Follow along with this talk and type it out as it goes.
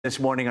This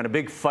morning on a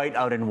big fight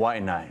out in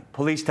Waianae.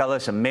 Police tell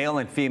us a male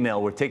and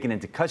female were taken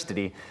into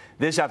custody.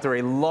 This after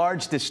a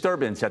large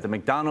disturbance at the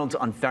McDonald's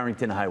on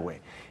Farrington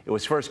Highway. It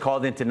was first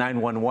called into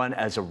 911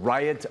 as a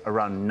riot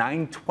around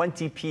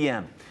 9:20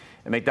 p.m.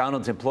 A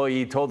McDonald's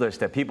employee told us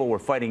that people were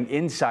fighting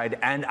inside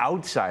and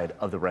outside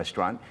of the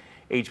restaurant.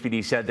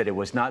 HPD said that it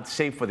was not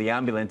safe for the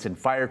ambulance and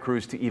fire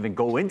crews to even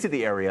go into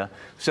the area,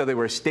 so they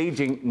were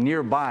staging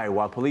nearby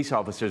while police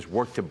officers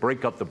worked to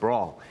break up the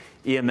brawl.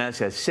 EMS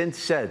has since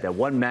said that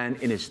one man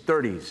in his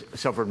 30s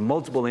suffered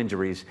multiple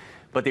injuries,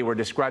 but they were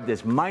described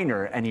as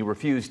minor and he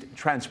refused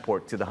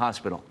transport to the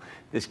hospital.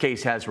 This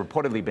case has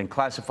reportedly been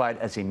classified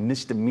as a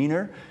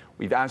misdemeanor.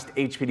 We've asked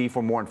HPD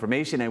for more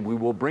information and we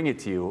will bring it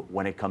to you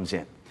when it comes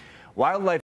in. Wildlife